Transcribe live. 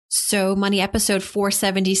So Money episode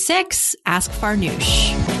 476, Ask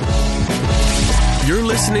Farnoosh. You're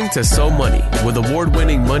listening to So Money with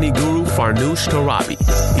award-winning money guru Farnoosh Torabi.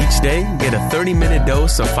 Each day, get a 30-minute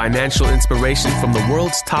dose of financial inspiration from the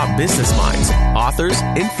world's top business minds, authors,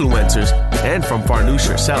 influencers, and from Farnoosh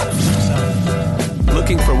herself.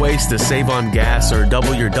 Looking for ways to save on gas or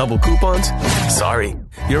double your double coupons? Sorry,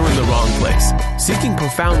 you're in the wrong place. Seeking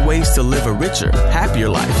profound ways to live a richer, happier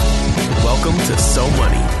life. Welcome to So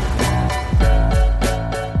Money.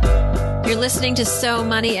 You're listening to So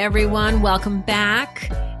Money, everyone. Welcome back.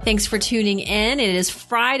 Thanks for tuning in. It is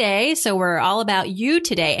Friday, so we're all about you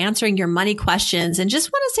today, answering your money questions. And just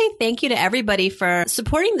want to say thank you to everybody for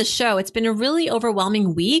supporting the show. It's been a really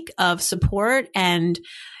overwhelming week of support and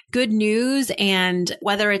good news. And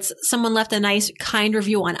whether it's someone left a nice, kind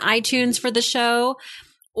review on iTunes for the show,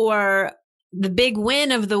 or the big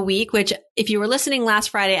win of the week, which if you were listening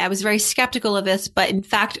last Friday, I was very skeptical of this, but in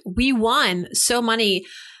fact, we won. So Money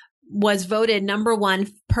was voted number one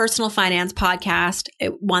personal finance podcast.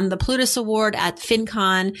 It won the Plutus Award at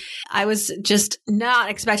FinCon. I was just not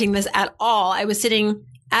expecting this at all. I was sitting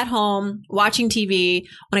at home watching TV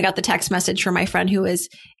when I got the text message from my friend who was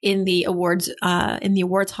in the awards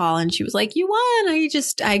hall, and she was like, "You won."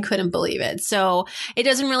 I couldn't believe it. So it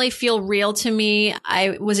doesn't really feel real to me.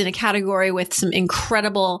 I was in a category with some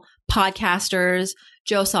incredible podcasters,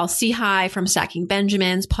 Joe Saul-Sehy from Stacking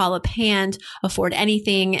Benjamins, Paula Pand, Afford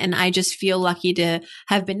Anything. And I just feel lucky to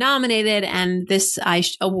have been nominated. And this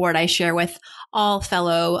award I share with all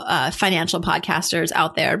fellow financial podcasters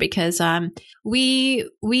out there, because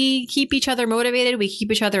we keep each other motivated, we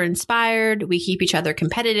keep each other inspired, we keep each other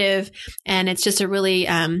competitive, and it's just a really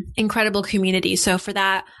incredible community. So for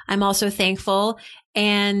that, I'm also thankful.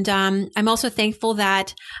 And I'm also thankful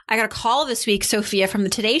that I got a call this week, Sophia, from the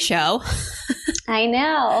Today Show. I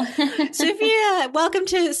know. Sophia, welcome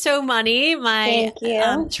to So Money. My Thank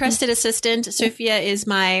you. Trusted assistant. Sophia is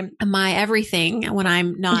my everything when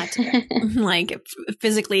I'm not like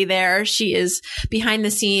physically there. She is behind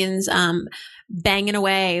the scenes, banging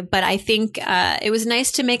away. But I think it was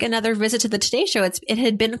nice to make another visit to the Today Show. It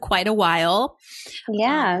had been quite a while.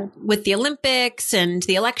 Yeah. With the Olympics and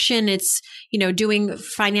the election, it's, doing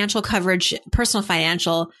financial coverage, personal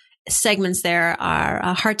financial segments there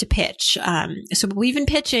are hard to pitch. So we've been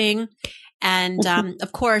pitching. And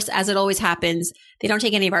of course, as it always happens, they don't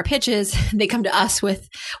take any of our pitches. They come to us with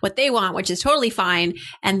what they want, which is totally fine.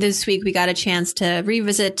 And this week we got a chance to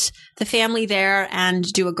revisit the family there and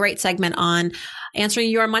do a great segment on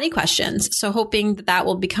answering your money questions. So hoping that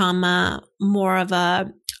will become more of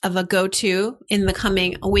a go-to in the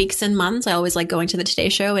coming weeks and months. I always like going to the Today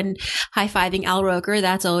Show and high-fiving Al Roker.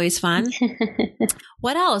 That's always fun.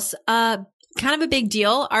 What else? Kind of a big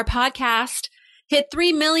deal. Our podcast hit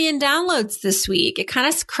 3 million downloads this week. It kind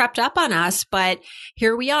of crept up on us, but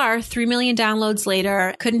here we are, 3 million downloads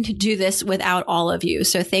later. Couldn't do this without all of you.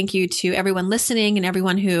 So thank you to everyone listening and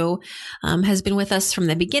everyone who has been with us from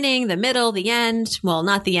the beginning, the middle, the end. Well,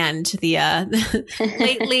 not the end,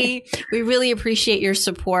 lately. We really appreciate your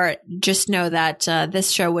support. Just know that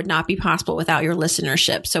this show would not be possible without your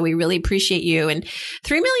listenership. So we really appreciate you. And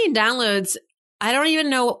 3 million downloads, I don't even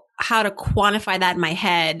know how to quantify that in my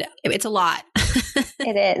head. It's a lot.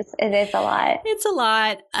 It is. It is a lot. It's a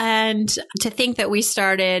lot. And to think that we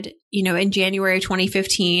started, in January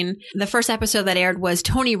 2015, the first episode that aired was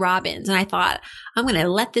Tony Robbins. And I thought, I'm going to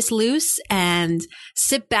let this loose and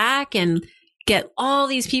sit back and get all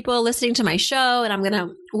these people listening to my show. And I'm going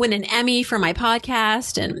to win an Emmy for my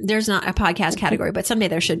podcast. And there's not a podcast category, but someday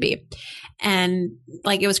there should be. And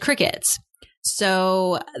it was crickets.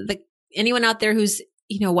 So anyone out there who's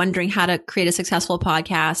wondering how to create a successful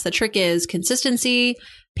podcast, the trick is consistency,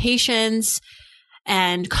 patience,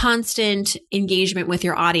 and constant engagement with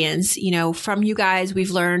your audience. From you guys,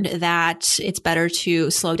 we've learned that it's better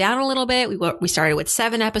to slow down a little bit. We started with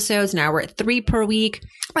 7 episodes. Now we're at 3 per week.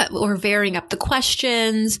 We're varying up the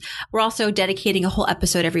questions. We're also dedicating a whole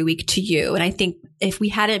episode every week to you. And I think if we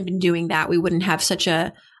hadn't been doing that, we wouldn't have such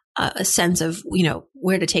a sense of,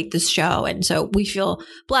 where to take this show. And so we feel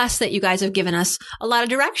blessed that you guys have given us a lot of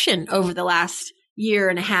direction over the last year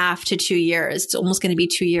and a half to 2 years. It's almost going to be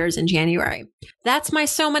 2 years in January. That's my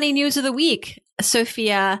So Money news of the week.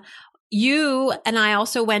 Sophia, you and I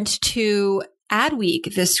also went to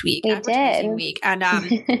Adweek this week. We Advertising did. Week. And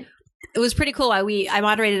it was pretty cool. I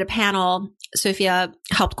moderated a panel. Sophia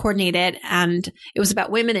helped coordinate it. And it was about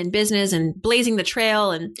women in business and blazing the trail.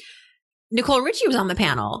 And Nicole Richie was on the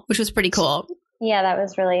panel, which was pretty cool. Yeah, that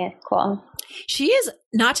was really cool. She is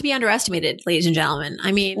not to be underestimated, ladies and gentlemen.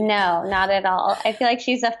 I mean, no, not at all. I feel like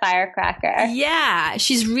she's a firecracker. Yeah,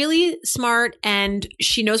 she's really smart and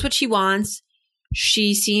she knows what she wants.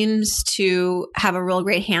 She seems to have a real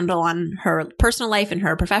great handle on her personal life and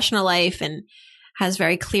her professional life and has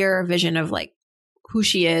very clear vision of like who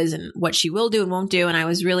she is and what she will do and won't do. And I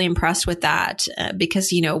was really impressed with that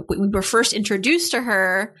because, you know, we were first introduced to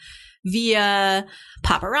her via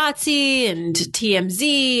paparazzi and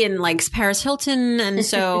TMZ and like Paris Hilton. And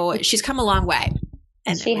so she's come a long way.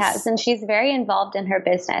 And she has. And she's very involved in her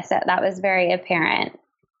business. That was very apparent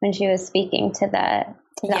when she was speaking to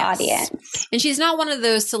the audience. And she's not one of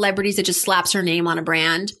those celebrities that just slaps her name on a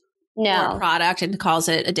brand or a product and calls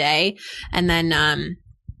it a day and then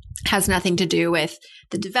has nothing to do with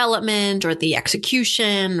the development or the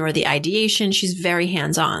execution or the ideation. She's very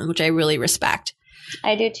hands-on, which I really respect.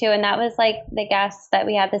 I do too. And that was like the guest that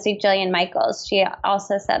we had this week, Jillian Michaels. She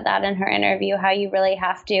also said that in her interview, how you really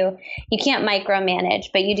have to, you can't micromanage,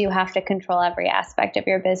 but you do have to control every aspect of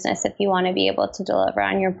your business if you want to be able to deliver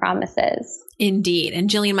on your promises. Indeed. And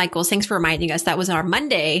Jillian Michaels, thanks for reminding us. That was our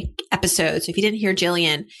Monday episode. So if you didn't hear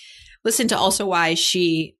Jillian, listen to also why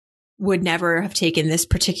she would never have taken this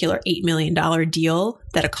particular $8 million deal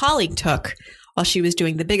that a colleague took while she was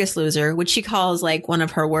doing The Biggest Loser, which she calls like one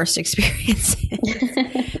of her worst experiences.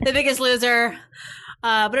 The Biggest Loser.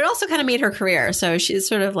 But it also kind of made her career. So she's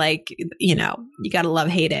sort of like, you know, you got to love,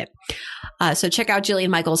 hate it. So check out Jillian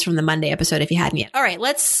Michaels from the Monday episode if you hadn't yet. All right,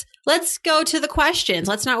 let's go to the questions.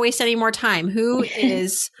 Let's not waste any more time.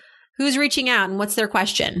 Who's reaching out and what's their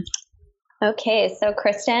question? Okay, so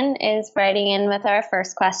Kristen is writing in with our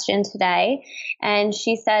first question today, and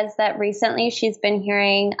she says that recently she's been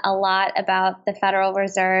hearing a lot about the Federal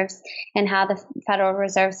Reserves and how the Federal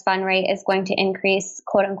Reserve's fund rate is going to increase,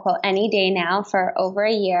 quote unquote, any day now for over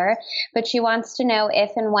a year. But she wants to know if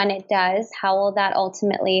and when it does, how will that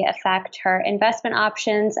ultimately affect her investment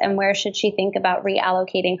options and where should she think about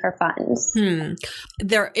reallocating her funds?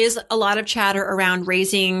 There is a lot of chatter around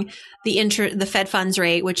raising the Fed funds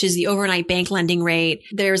rate, which is the overnight bank lending rate.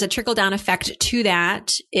 There's a trickle down effect to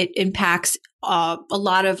that. It impacts a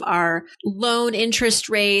lot of our loan interest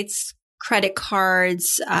rates, credit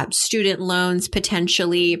cards, student loans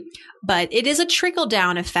potentially, but it is a trickle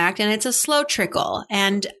down effect and it's a slow trickle.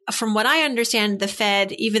 And from what I understand, the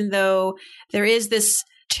Fed, even though there is this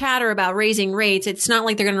chatter about raising rates, it's not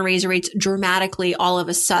like they're going to raise rates dramatically all of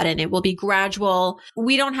a sudden. It will be gradual.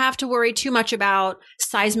 We don't have to worry too much about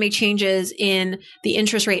seismic changes in the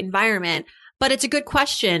interest rate environment. But it's a good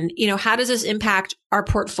question. You know, how does this impact our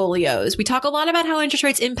portfolios? We talk a lot about how interest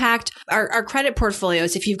rates impact our credit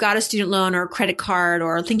portfolios. If you've got a student loan or a credit card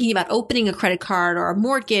or thinking about opening a credit card or a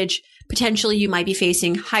mortgage, potentially you might be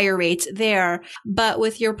facing higher rates there. But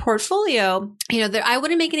with your portfolio, you know, I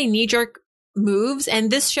wouldn't make any knee-jerk moves.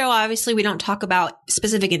 And this show, obviously, we don't talk about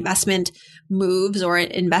specific investment moves or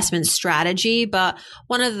investment strategy, but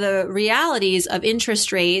one of the realities of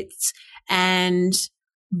interest rates and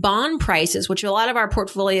bond prices, which a lot of our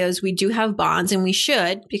portfolios, we do have bonds and we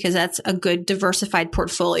should, because that's a good diversified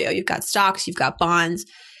portfolio. You've got stocks, you've got bonds.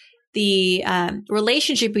 The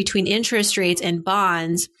relationship between interest rates and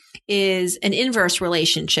bonds is an inverse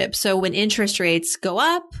relationship. So when interest rates go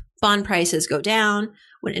up, bond prices go down.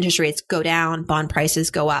 When interest rates go down, bond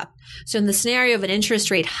prices go up. So in the scenario of an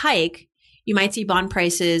interest rate hike, you might see bond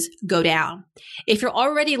prices go down. If you're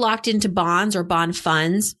already locked into bonds or bond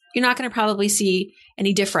funds, you're not going to probably see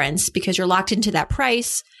any difference because you're locked into that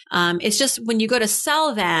price. It's just when you go to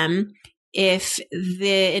sell them, if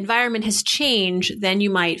the environment has changed, then you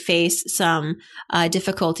might face some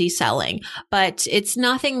difficulty selling. But it's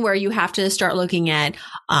nothing where you have to start looking at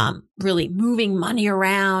really moving money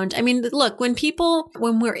around. I mean, look, when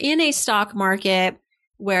we're in a stock market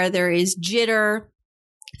where there is jitter,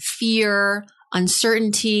 fear,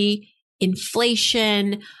 uncertainty,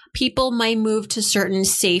 inflation, people might move to certain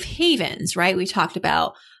safe havens, right? We talked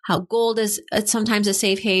about how gold is sometimes a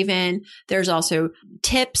safe haven. There's also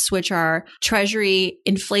TIPS, which are Treasury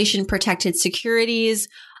inflation protected securities.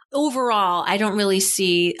 Overall, I don't really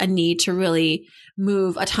see a need to really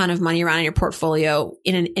move a ton of money around in your portfolio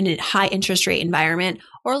in a high interest rate environment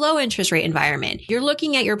or low interest rate environment. You're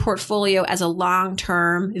looking at your portfolio as a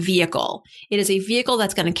long-term vehicle. It is a vehicle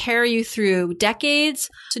that's going to carry you through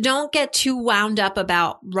decades. So don't get too wound up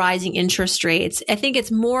about rising interest rates. I think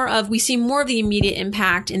it's we see more of the immediate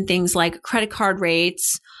impact in things like credit card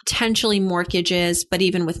rates, potentially mortgages, but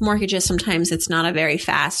even with mortgages, sometimes it's not a very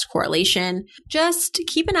fast correlation. Just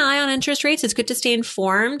keep an eye on interest rates. It's good to stay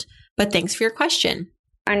informed, but thanks for your question.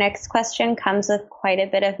 Our next question comes with quite a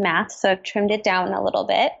bit of math, so I've trimmed it down a little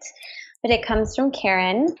bit. but it comes from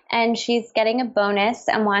Karen, and she's getting a bonus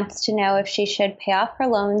and wants to know if she should pay off her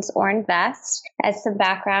loans or invest. As some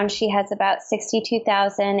background, she has about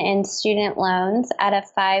 $62,000 in student loans at a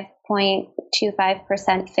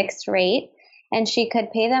 5.25% fixed rate, and she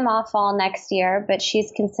could pay them off all next year, but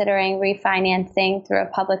she's considering refinancing through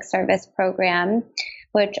a public service program,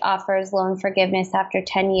 which offers loan forgiveness after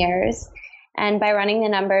 10 years. And by running the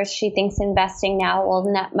numbers, she thinks investing now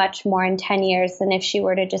will net much more in 10 years than if she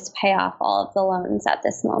were to just pay off all of the loans at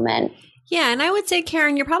this moment. Yeah. And I would say,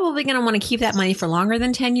 Karen, you're probably going to want to keep that money for longer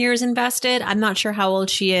than 10 years invested. I'm not sure how old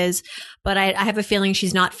she is, but I have a feeling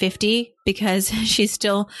she's not 50 because she's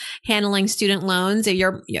still handling student loans.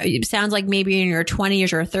 It sounds like maybe in your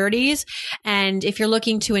 20s or 30s. And if you're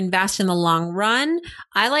looking to invest in the long run,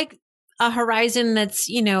 I like a horizon that's,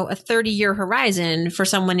 a 30-year horizon for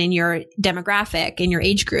someone in your demographic, in your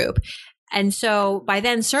age group. And so by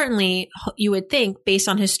then, certainly you would think based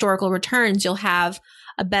on historical returns, you'll have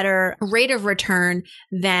a better rate of return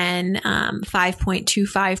than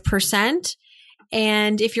 5.25%.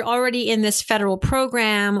 And if you're already in this federal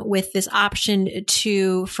program with this option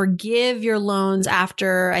to forgive your loans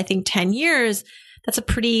after, I think, 10 years, that's a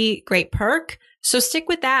pretty great perk. So stick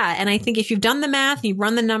with that. And I think if you've done the math and you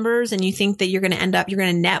run the numbers and you think that you're going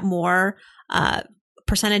to net more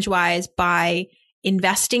percentage wise by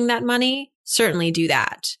investing that money, certainly do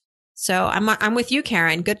that. So I'm with you,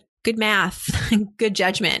 Karen. Good math, good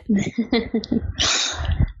judgment.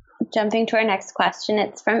 Jumping to our next question,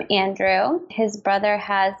 it's from Andrew. His brother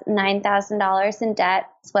has $9,000 in debt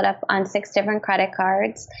split up on 6 different credit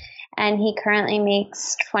cards. And he currently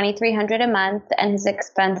makes $2,300 a month, and his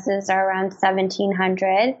expenses are around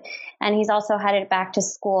 $1,700. And he's also headed back to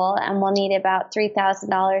school and will need about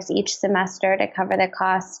 $3,000 each semester to cover the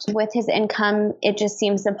cost. With his income, it just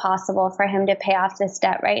seems impossible for him to pay off this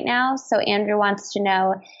debt right now. So Andrew wants to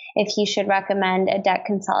know if he should recommend a debt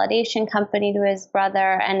consolidation company to his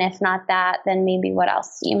brother, and if not that, then maybe what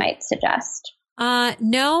else you might suggest.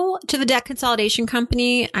 No to the debt consolidation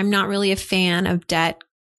company. I'm not really a fan of debt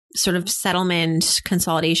sort of settlement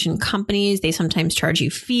consolidation companies. They sometimes charge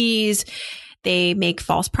you fees. They make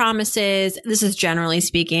false promises. This is generally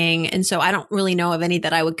speaking. And so I don't really know of any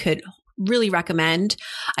that I could really recommend.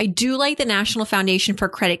 I do like the National Foundation for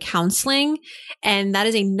Credit Counseling, and that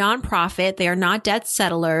is a nonprofit. They are not debt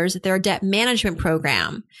settlers. They're a debt management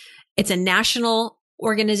program. It's a national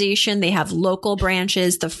organization. They have local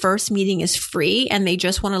branches. The first meeting is free, and they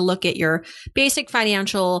just want to look at your basic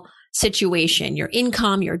financial situation, your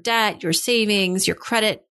income, your debt, your savings, your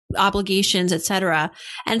credit obligations, etc.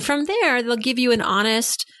 And from there, they'll give you an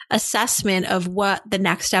honest assessment of what the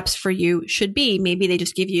next steps for you should be. Maybe they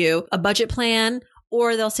just give you a budget plan,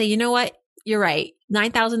 or they'll say, you know what, you're right.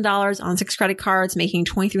 $9,000 on 6 credit cards, making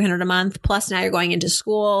 $2,300 a month. Plus now you're going into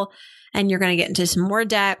school and you're going to get into some more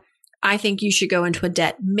debt. I think you should go into a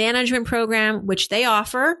debt management program, which they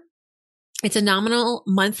offer. It's a nominal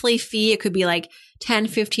monthly fee. It could be like $10,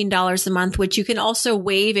 $15 a month, which you can also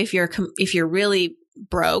waive if you're really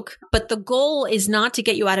broke. But the goal is not to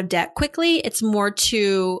get you out of debt quickly. It's more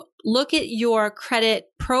to look at your credit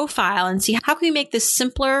profile and see how can we make this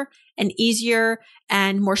simpler and easier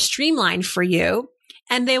and more streamlined for you.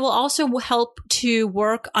 And they will also help to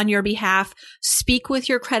work on your behalf, speak with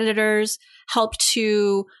your creditors, help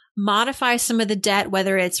to modify some of the debt,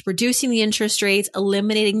 whether it's reducing the interest rates,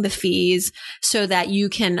 eliminating the fees so that you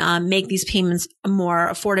can make these payments more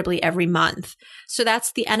affordably every month. So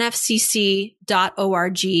that's the nfcc.org.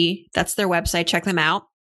 That's their website. Check them out.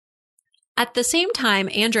 At the same time,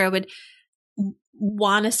 Andrew, I would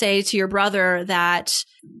want to say to your brother that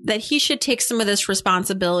he should take some of this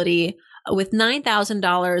responsibility. With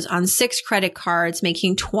 $9,000 on 6 credit cards,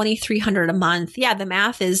 making $2,300 a month. Yeah, the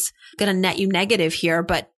math is going to net you negative here,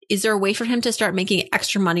 but is there a way for him to start making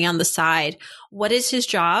extra money on the side? What is his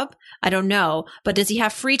job? I don't know, but does he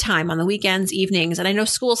have free time on the weekends, evenings? And I know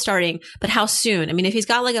school's starting, but how soon? I mean, if he's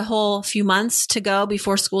got like a whole few months to go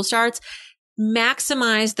before school starts,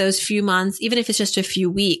 maximize those few months, even if it's just a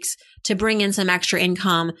few weeks, to bring in some extra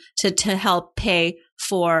income to help pay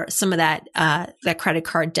for some of that credit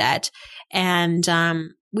card debt. And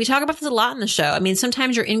we talk about this a lot in the show. I mean,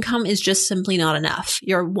 sometimes your income is just simply not enough.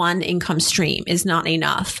 Your one income stream is not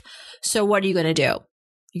enough. So what are you going to do?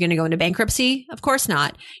 You're going to go into bankruptcy? Of course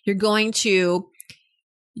not. You're going to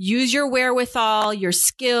use your wherewithal, your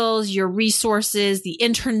skills, your resources, the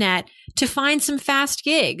internet to find some fast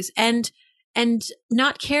gigs and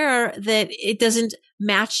not care that it doesn't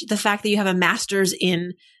match the fact that you have a master's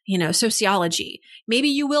in, sociology. Maybe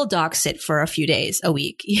you will dog sit for a few days a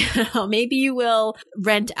week. Maybe you will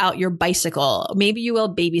rent out your bicycle. Maybe you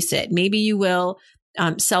will babysit. Maybe you will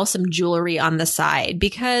sell some jewelry on the side,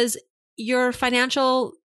 because your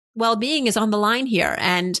financial well-being is on the line here,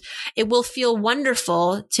 and it will feel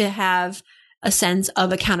wonderful to have a sense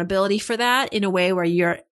of accountability for that in a way where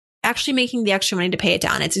you're actually making the extra money to pay it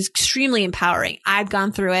down. It's extremely empowering. I've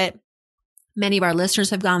gone through it. Many of our listeners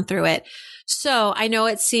have gone through it. So I know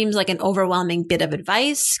it seems like an overwhelming bit of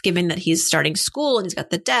advice, given that he's starting school and he's got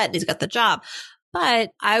the debt and he's got the job.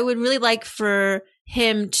 But I would really like for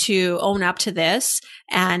him to own up to this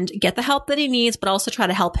and get the help that he needs, but also try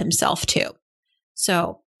to help himself too.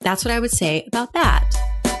 So that's what I would say about that.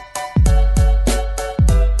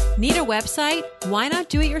 Need a website? Why not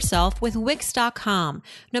do it yourself with Wix.com?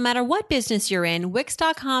 No matter what business you're in,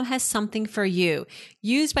 Wix.com has something for you.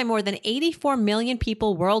 Used by more than 84 million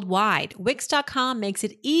people worldwide, Wix.com makes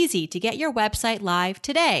it easy to get your website live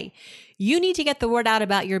today. You need to get the word out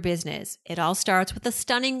about your business. It all starts with a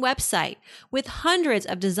stunning website with hundreds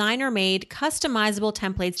of designer-made, customizable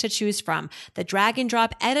templates to choose from. The drag and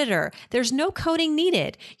drop editor. There's no coding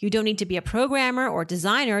needed. You don't need to be a programmer or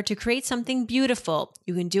designer to create something beautiful.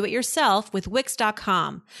 You can do it yourself with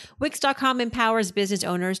Wix.com. Wix.com empowers business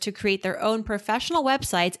owners to create their own professional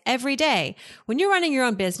websites every day. When you're running your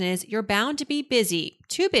own business, you're bound to be busy.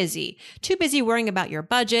 Too busy. Too busy worrying about your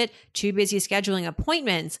budget. Too busy scheduling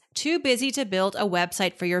appointments. Too busy to build a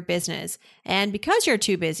website for your business. And because you're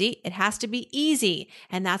too busy, it has to be easy.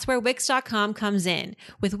 And that's where Wix.com comes in.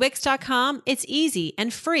 With Wix.com, it's easy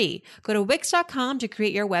and free. Go to Wix.com to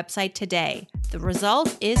create your website today. The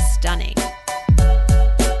result is stunning.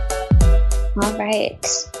 All right.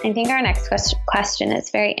 I think our next question is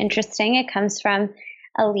very interesting. It comes from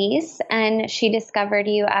Elise, and she discovered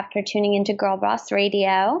you after tuning into Girl Boss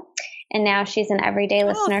Radio, and now she's an everyday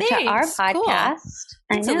listener to our podcast. Cool.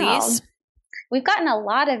 Thanks, Elise. We've gotten a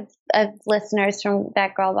lot of listeners from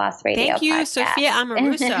that Girl Boss Radio. Thank you, podcast. Sophia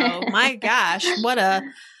Amoruso. My gosh, what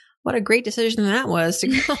a great decision that was to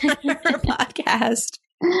go on her podcast.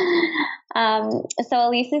 So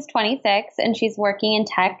Elise is 26 and she's working in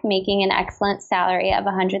tech, making an excellent salary of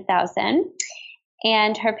 $100,000.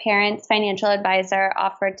 And her parents' financial advisor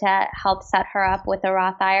offered to help set her up with a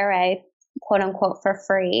Roth IRA, quote unquote, for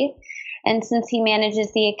free. And since he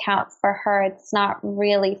manages the account for her, it's not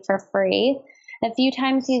really for free. A few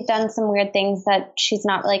times he's done some weird things that she's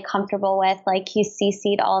not really comfortable with, like he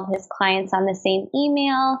CC'd all of his clients on the same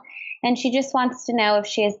email. And she just wants to know if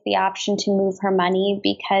she has the option to move her money,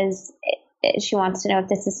 because she wants to know if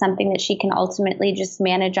this is something that she can ultimately just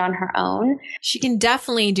manage on her own. She can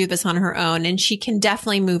definitely do this on her own, and she can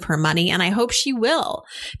definitely move her money. And I hope she will,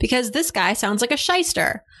 because this guy sounds like a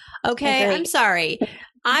shyster. Okay. Agreed. I'm sorry.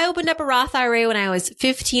 I opened up a Roth IRA when I was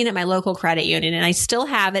 15 at my local credit union, and I still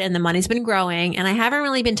have it, and the money's been growing, and I haven't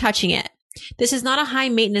really been touching it. This is not a high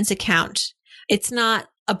maintenance account. It's not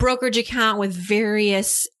a brokerage account with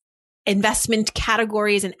various investment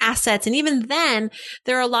categories and assets. And even then,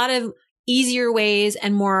 there are a lot of easier ways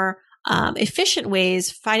and more efficient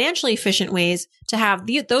ways, financially efficient ways to have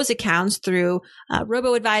those accounts through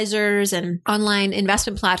robo-advisors and online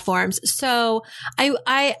investment platforms. So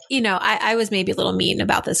I was maybe a little mean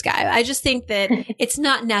about this guy. I just think that it's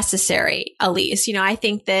not necessary, Elise. I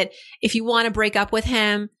think that if you want to break up with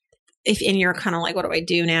him, and you're kind of like, what do I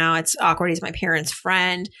do now? It's awkward. He's my parents'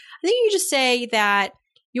 friend. I think you just say that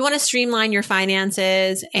you want to streamline your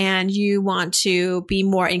finances and you want to be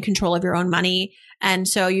more in control of your own money. And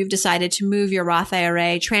so you've decided to move your Roth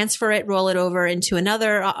IRA, transfer it, roll it over into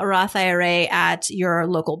another Roth IRA at your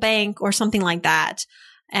local bank or something like that.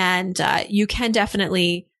 And you can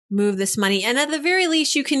definitely move this money. And at the very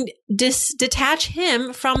least, you can detach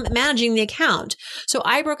him from managing the account. So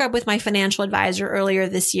I broke up with my financial advisor earlier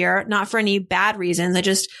this year, not for any bad reasons. I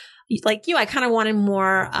just, like you, I kind of wanted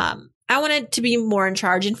more, I wanted to be more in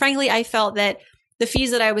charge. And frankly, I felt that the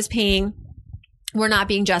fees that I was paying were not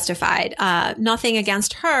being justified. Nothing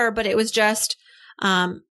against her, but it was just,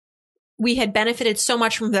 we had benefited so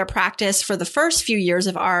much from their practice for the first few years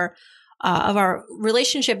of our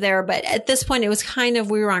relationship there. But at this point, it was kind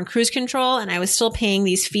of, we were on cruise control and I was still paying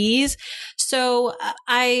these fees. So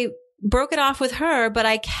I broke it off with her, but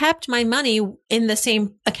I kept my money in the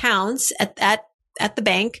same accounts at the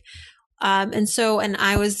bank. And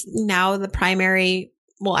I was now the primary,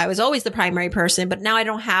 well, I was always the primary person, but now I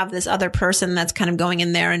don't have this other person that's kind of going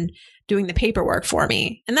in there and doing the paperwork for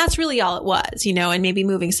me. And that's really all it was, and maybe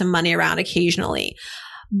moving some money around occasionally.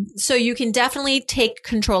 So you can definitely take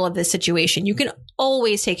control of this situation. You can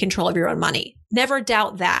always take control of your own money. Never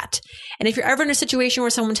doubt that. And if you're ever in a situation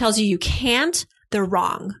where someone tells you you can't, they're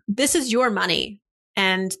wrong. This is your money.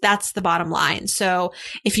 And that's the bottom line. So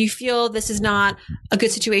if you feel this is not a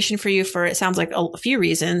good situation for you for, it sounds like a few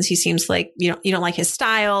reasons, he seems like, you don't like his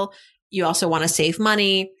style. You also want to save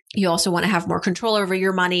money. You also want to have more control over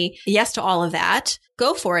your money. Yes to all of that.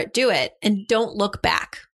 Go for it. Do it. And don't look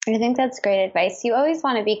back. I think that's great advice. You always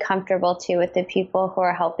want to be comfortable too with the people who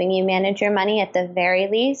are helping you manage your money at the very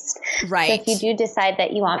least. Right. So if you do decide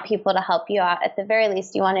that you want people to help you out, at the very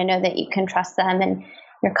least, you want to know that you can trust them and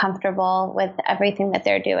you're comfortable with everything that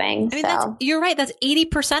they're doing. I mean, you're right. That's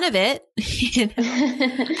 80% of it. And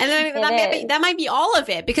that might be all of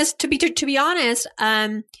it, because to be honest,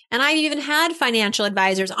 and I even had financial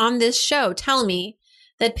advisors on this show tell me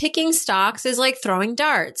that picking stocks is like throwing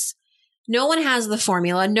darts. No one has the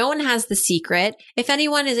formula. No one has the secret. If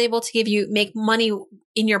anyone is able to make money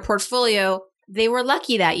in your portfolio, they were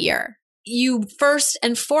lucky that year. You first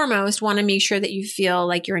and foremost want to make sure that you feel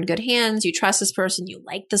like you're in good hands. You trust this person. You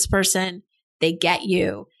like this person. They get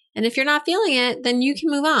you. And if you're not feeling it, then you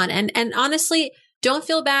can move on. And honestly, don't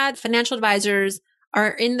feel bad. Financial advisors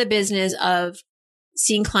are in the business of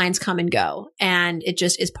seeing clients come and go. And it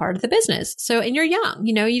just is part of the business. So, and you're young,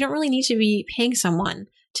 you don't really need to be paying someone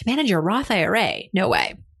to manage your Roth IRA. No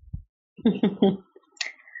way.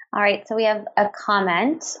 All right. So we have a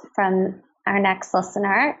comment from our next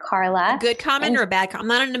listener, Carla. A good comment or a bad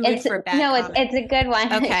comment? I'm not in the mood for a bad comment. No, it's a good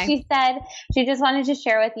one. Okay. She said she just wanted to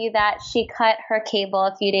share with you that she cut her cable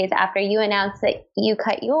a few days after you announced that you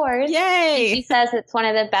cut yours. Yay! She says it's one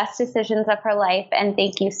of the best decisions of her life, and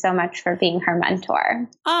thank you so much for being her mentor.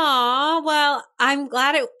 Oh, well, I'm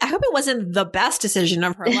glad I hope it wasn't the best decision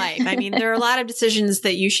of her life. I mean, there are a lot of decisions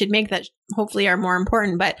that you should make that hopefully are more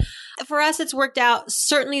important, but for us, it's worked out.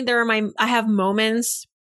 Certainly I have moments,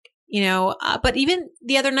 but even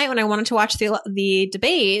the other night when I wanted to watch the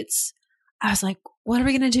debates, I was like, what are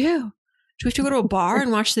we going to do? Do we have to go to a bar and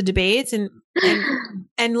watch the debates? And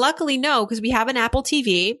luckily, no, because we have an Apple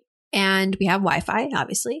TV and we have Wi-Fi,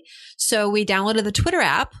 obviously. So we downloaded the Twitter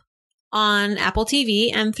app on Apple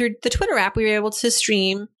TV, and through the Twitter app, we were able to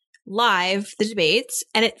stream live the debates,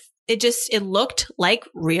 and it looked like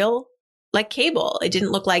real, like cable. It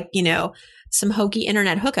didn't look like, some hokey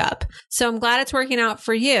internet hookup. So I'm glad it's working out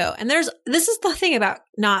for you. And this is the thing about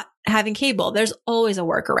not having cable. There's always a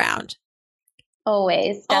workaround.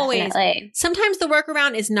 Always. Definitely. Always. Sometimes the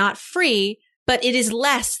workaround is not free, but it is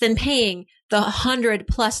less than paying the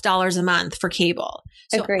 $100+ a month for cable.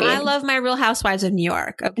 So Agreed. I love my Real Housewives of New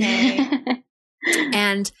York. Okay.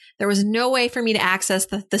 And there was no way for me to access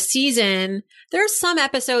the season. There are some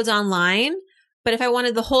episodes online, but if I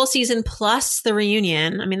wanted the whole season plus the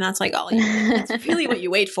reunion, I mean, that's like that's really what you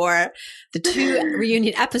wait for. The 2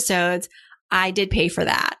 reunion episodes, I did pay for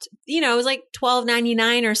that. It was like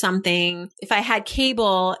 $12.99 or something. If I had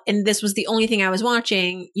cable and this was the only thing I was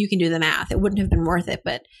watching, you can do the math. It wouldn't have been worth it,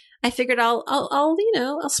 but I figured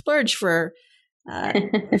I'll splurge for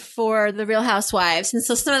the Real Housewives. And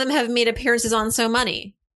so some of them have made appearances on So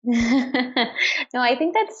Money. No, I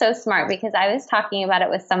think that's so smart, because I was talking about it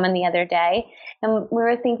with someone the other day, and we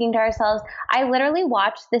were thinking to ourselves, I literally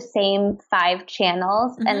watch the same 5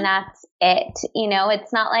 channels, and that's it.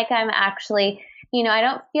 It's not like I'm actually, I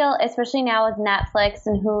don't feel, especially now with Netflix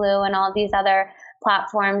and Hulu and all these other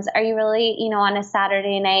platforms, are you really, on a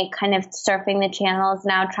Saturday night kind of surfing the channels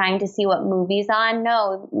now trying to see what movie's on?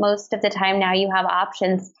 No, most of the time now you have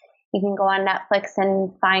options. You can go on Netflix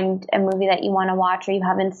and find a movie that you want to watch or you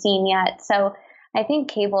haven't seen yet. So I think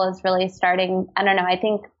cable is really starting. I don't know. I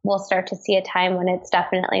think we'll start to see a time when it's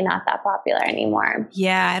definitely not that popular anymore.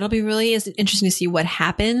 Yeah, it'll be really interesting to see what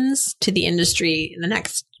happens to the industry in the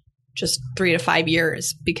next just 3 to 5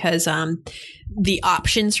 years, because the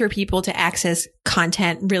options for people to access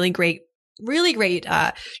content, really great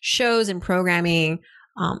shows and programming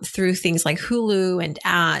through things like Hulu and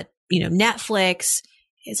Netflix.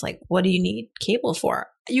 It's like, what do you need cable for?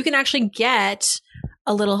 You can actually get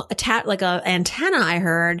a little like a antenna, I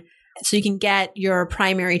heard, so you can get your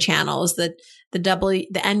primary channels, the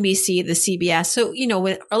NBC, the CBS. So,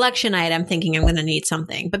 with election night, I'm thinking I'm going to need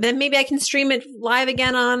something, but then maybe I can stream it live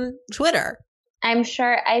again on Twitter. I'm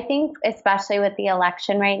sure. I think especially with the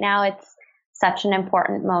election right now, it's such an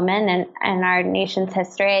important moment in our nation's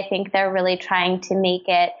history. I think they're really trying to make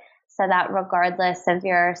it so that regardless of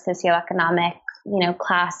your socioeconomic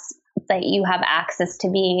class, that you have access to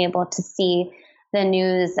being able to see the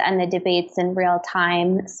news and the debates in real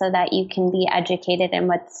time, so that you can be educated in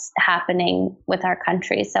what's happening with our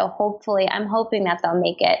country. So hopefully, I'm hoping that they'll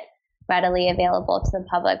make it readily available to the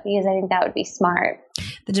public, because I think that would be smart.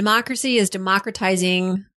 The democracy is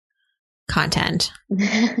democratizing content.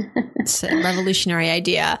 It's a revolutionary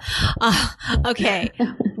idea. Okay.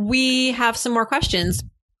 We have some more questions.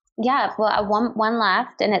 Yeah, well, one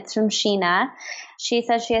left, and it's from Sheena. She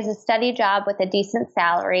says she has a steady job with a decent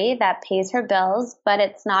salary that pays her bills, but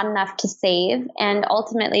it's not enough to save. And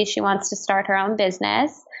ultimately, she wants to start her own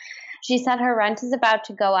business. She said her rent is about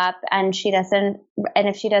to go up, and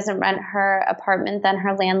if she doesn't rent her apartment, then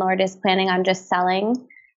her landlord is planning on just selling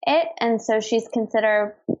it. And so she's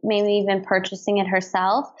considered maybe even purchasing it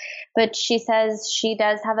herself. But she says she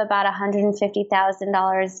does have about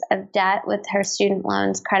 $150,000 of debt with her student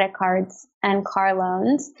loans, credit cards, and car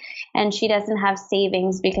loans. And she doesn't have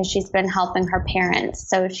savings because she's been helping her parents.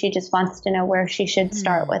 So she just wants to know where she should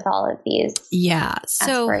start with all of these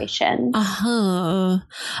aspirations.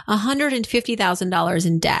 $150,000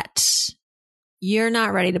 in debt. You're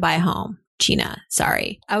not ready to buy a home, Gina.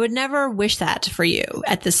 Sorry. I would never wish that for you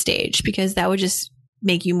at this stage because that would just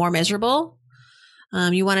make you more miserable.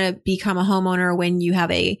 You want to become a homeowner when you have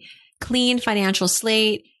a clean financial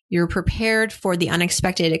slate. You're prepared for the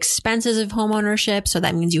unexpected expenses of homeownership. So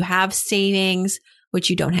that means you have savings, which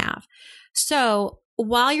you don't have. So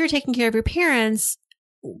while you're taking care of your parents,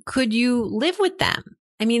 could you live with them?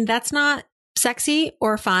 I mean, that's not sexy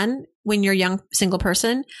or fun when you're a young single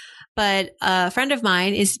person. But a friend of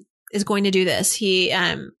mine is going to do this. He's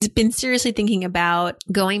been seriously thinking about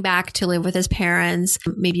going back to live with his parents,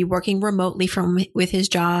 maybe working remotely with his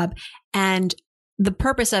job. And the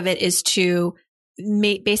purpose of it is to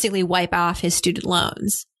basically wipe off his student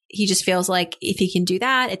loans. He just feels like if he can do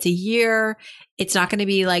that, it's a year. It's not going to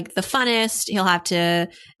be like the funnest. He'll have to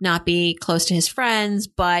not be close to his friends.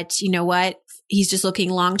 But you know what? He's just looking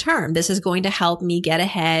long term. This is going to help me get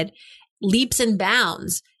ahead leaps and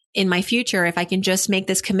bounds in my future if I can just make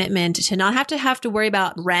this commitment to not have to worry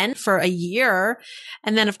about rent for a year.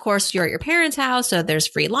 And then, of course, you're at your parents' house, so there's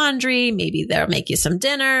free laundry. Maybe they'll make you some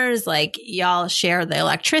dinners, like y'all share the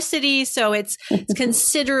electricity. So it's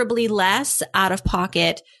considerably less out of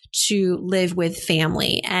pocket to live with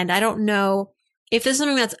family. And I don't know if this is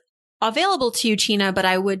something that's available to you, Gina, but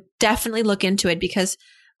I would definitely look into it because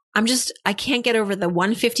I can't get over the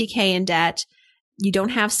 $150K in debt. You don't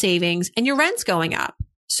have savings and your rent's going up.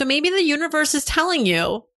 So maybe the universe is telling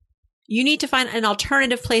you need to find an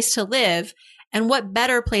alternative place to live. And what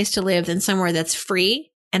better place to live than somewhere that's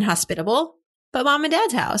free and hospitable, but mom and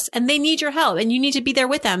dad's house, and they need your help and you need to be there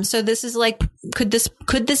with them. So this is like, could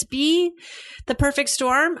this be the perfect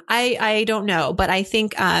storm? I don't know, but I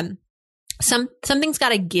think, something's got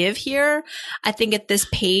to give here. I think at this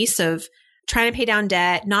pace of trying to pay down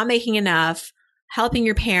debt, not making enough, helping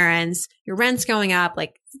your parents, your rent's going up,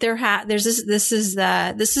 like this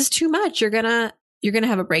is too much. You're going to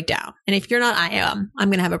have a breakdown. And if you're not, I'm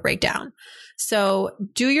going to have a breakdown. So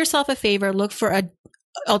do yourself a favor, look for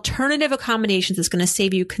alternative accommodations that's going to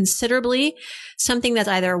save you considerably, something that's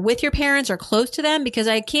either with your parents or close to them, because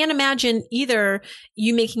I can't imagine either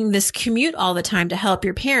you making this commute all the time to help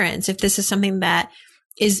your parents if this is something that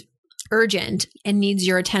is urgent and needs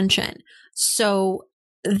your attention. So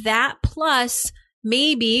that plus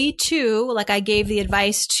maybe too, like I gave the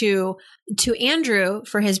advice to Andrew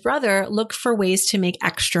for his brother, look for ways to make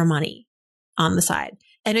extra money on the side.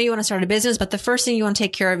 I know you want to start a business, but the first thing you want to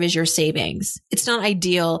take care of is your savings. It's not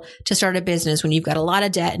ideal to start a business when you've got a lot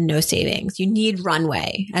of debt and no savings. You need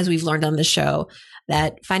runway, as we've learned on the show,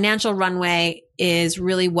 that financial runway is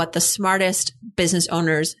really what the smartest business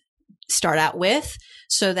owners start out with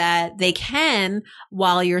so that they can,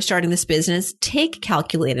 while you're starting this business, take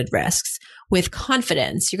calculated risks with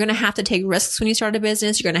confidence. You're going to have to take risks when you start a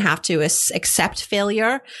business. You're going to have to accept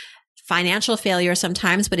failure, financial failure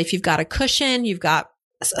sometimes. But if you've got a cushion, you've got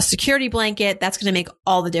a security blanket, that's going to make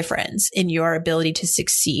all the difference in your ability to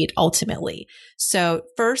succeed ultimately. So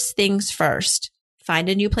first things first, find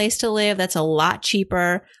a new place to live that's a lot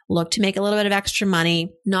cheaper. Look to make a little bit of extra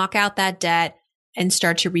money, knock out that debt, and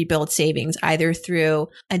start to rebuild savings either through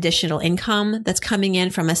additional income that's coming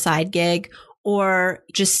in from a side gig, or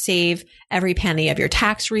just save every penny of your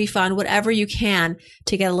tax refund, whatever you can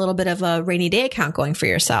to get a little bit of a rainy day account going for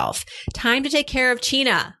yourself. Time to take care of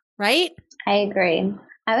Gina, right? I agree.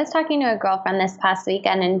 I was talking to a girlfriend this past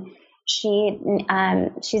weekend, and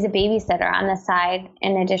she's a babysitter on the side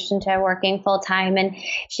in addition to working full time. And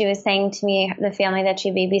she was saying to me, the family that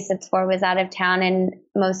she babysits for was out of town, and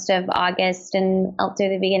most of August and through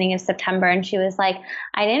the beginning of September. And she was like,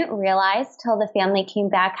 I didn't realize till the family came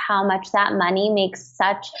back how much that money makes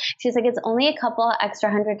she's like, it's only a couple extra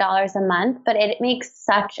 $100 a month, but it makes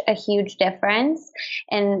such a huge difference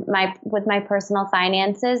with my personal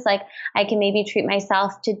finances. Like I can maybe treat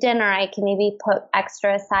myself to dinner. I can maybe put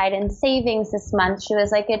extra aside in savings this month. She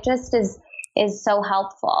was like, it just is so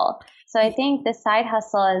helpful. So I think the side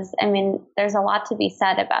hustle there's a lot to be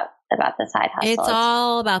said about the side hustle. It's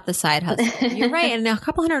all about the side hustle. You're right. And a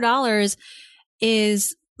couple $100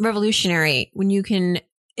 is revolutionary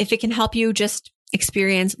if it can help you just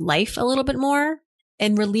experience life a little bit more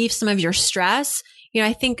and relieve some of your stress.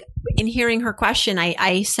 I think in hearing her question,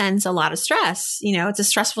 I sense a lot of stress. It's a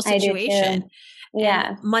stressful situation. Yeah.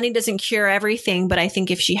 And money doesn't cure everything, but I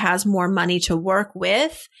think if she has more money to work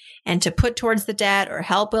with and to put towards the debt or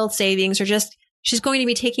help build savings, or just she's going to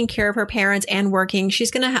be taking care of her parents and working,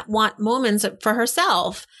 she's going to want moments for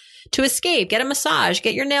herself to escape, get a massage,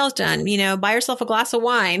 get your nails done, buy yourself a glass of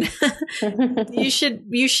wine. You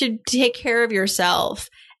should take care of yourself.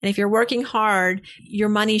 And if you're working hard, your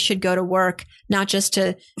money should go to work, not just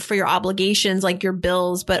for your obligations like your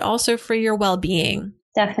bills, but also for your well-being.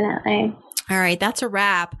 Definitely. All right. That's a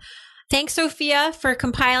wrap. Thanks, Sophia, for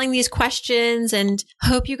compiling these questions, and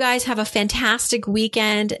hope you guys have a fantastic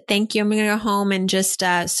weekend. Thank you. I'm going to go home and just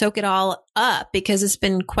soak it all up, because it's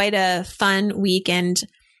been quite a fun week and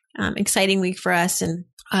exciting week for us, and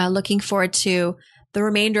looking forward to the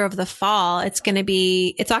remainder of the fall. It's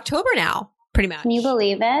October now, pretty much. Can you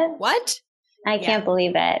believe it? What? I can't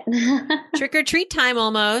believe it. Trick or treat time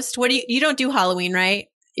almost. What you don't do Halloween, right?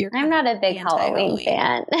 I'm not a big Halloween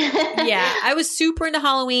fan. Yeah, I was super into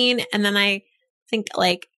Halloween, and then I think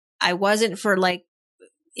I wasn't for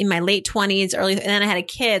in my late 20s, and then I had a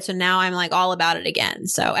kid, so now I'm all about it again.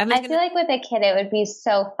 So I feel like with a kid it would be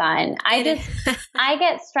so fun. I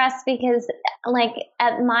get stressed because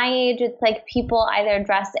at my age it's people either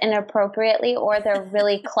dress inappropriately or they're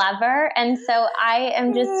really clever, and so I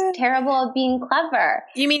am just terrible at being clever.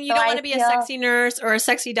 You mean you don't want to be a sexy nurse or a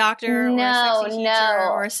sexy doctor or a sexy teacher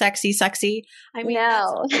or a sexy? I mean,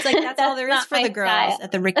 no. That's all there is for the girls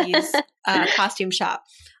at the Ricky's costume shop.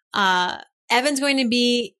 Evan's going to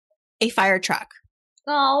be a fire truck.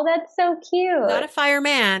 Oh, that's so cute. Not a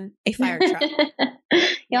fireman, a fire truck.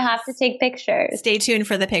 You'll have to take pictures. Stay tuned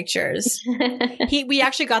for the pictures. We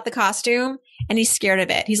actually got the costume, and he's scared of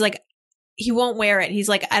it. He's he won't wear it. He's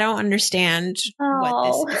I don't understand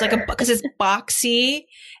what this is. Because it's boxy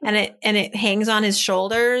and it hangs on his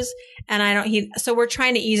shoulders, and so we're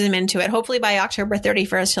trying to ease him into it. Hopefully by October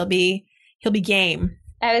 31st, he'll be game.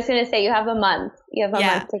 I was going to say, you have a month. You have a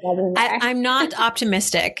month to get in there. I'm not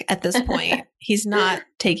optimistic at this point. He's not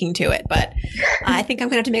taking to it, but I think I'm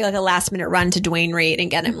going to have to make a last minute run to Dwayne Reed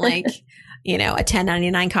and get him a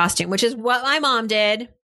 $10.99 costume, which is what my mom did.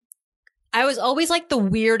 I was always the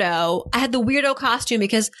weirdo. I had the weirdo costume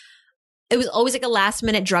because it was always a last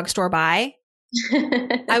minute drugstore buy.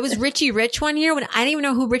 I was Richie Rich one year when I didn't even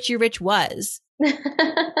know who Richie Rich was,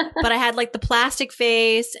 but I had the plastic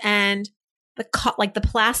face and the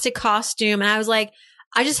plastic costume. And I was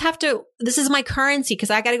I just have to, this is my currency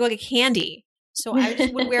because I got to go get candy. So I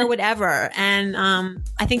just would wear whatever. And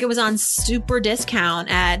I think it was on super discount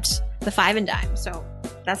at the Five and Dime. So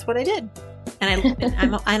that's what I did. And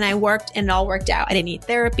I worked, and it all worked out. I didn't need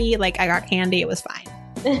therapy. I got candy. It was fine.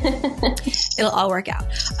 It'll all work out.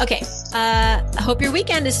 Okay. I hope your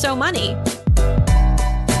weekend is so money.